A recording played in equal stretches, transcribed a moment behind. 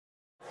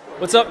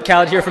What's up,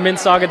 Khaled here from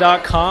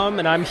Insaga.com,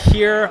 and I'm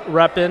here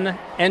repping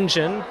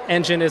Ngen.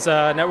 Ngen is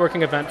a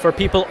networking event for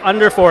people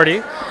under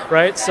 40,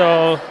 right?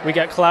 So we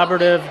get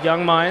collaborative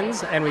young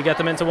minds, and we get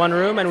them into one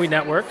room, and we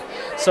network.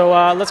 So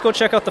let's go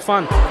check out the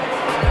fun.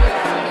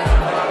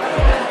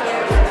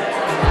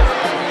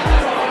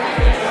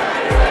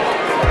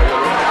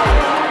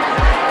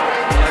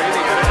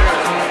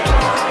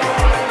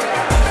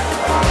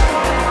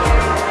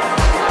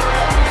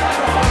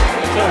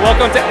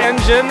 Welcome to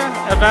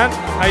Ngen event.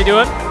 How you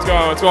doing?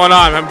 What's going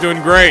on? I'm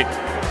doing great.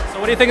 So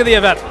what do you think of the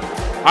event?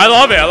 I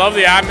love it. I love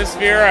the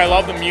atmosphere. I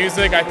love the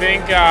music. I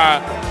think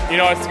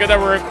it's good that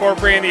we're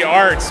incorporating the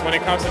arts when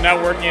it comes to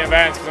networking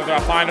events, because I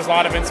find there's a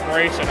lot of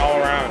inspiration all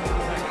around.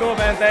 Cool,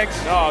 man. Thanks.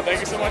 No, thank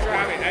you so much for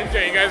having me.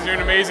 NJ, you guys are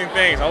doing amazing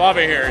things. I love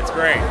it here. It's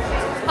great.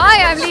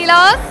 Hi, I'm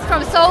Lilas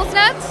from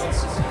Soulsnet.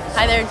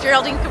 Hi there,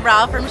 Geraldine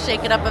Cabral from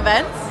Shake It Up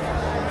Events.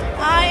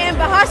 I am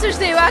Bahar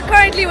Sachdeva,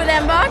 currently with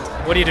Mbot.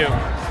 What do you do?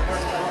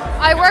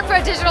 I work for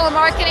a digital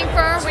marketing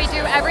firm. We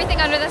do everything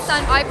under the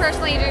sun. I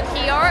personally do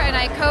PR and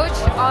I coach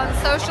on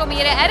social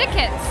media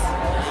etiquettes.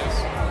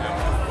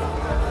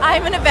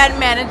 I'm an event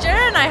manager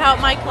and I help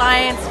my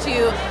clients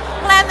to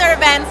plan their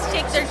events,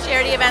 take their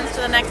charity events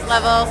to the next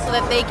level so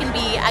that they can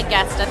be a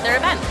guest at their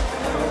event.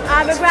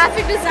 I'm a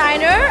graphic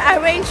designer. I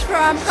range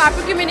from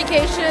corporate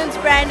communications,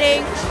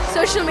 branding,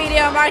 social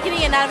media,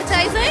 marketing and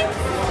advertising.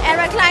 And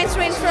my clients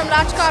range from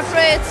large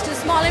corporates to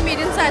small and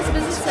medium-sized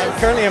businesses. I'm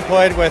currently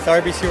employed with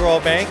RBC Royal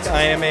Bank.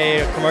 I am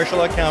a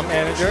commercial account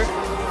manager,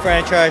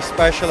 franchise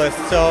specialist.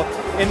 So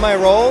in my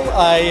role,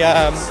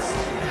 I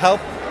help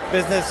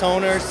business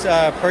owners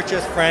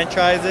purchase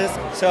franchises.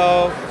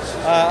 So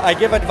I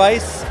give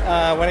advice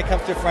when it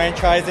comes to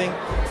franchising,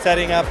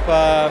 setting up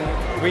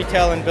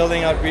retail and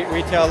building out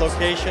retail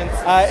locations.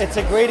 It's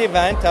a great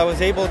event. I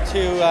was able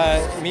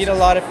to meet a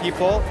lot of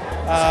people.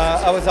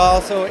 I was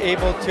also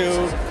able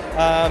to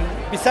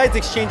besides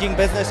exchanging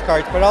business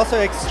cards, but also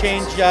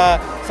exchange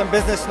some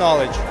business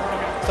knowledge.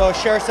 So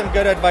share some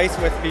good advice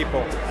with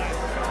people.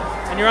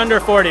 And you're under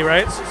 40,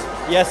 right?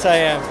 Yes, I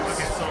am.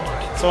 Okay, so am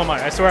I. So am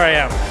I. I swear I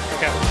am.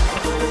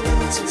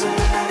 Okay.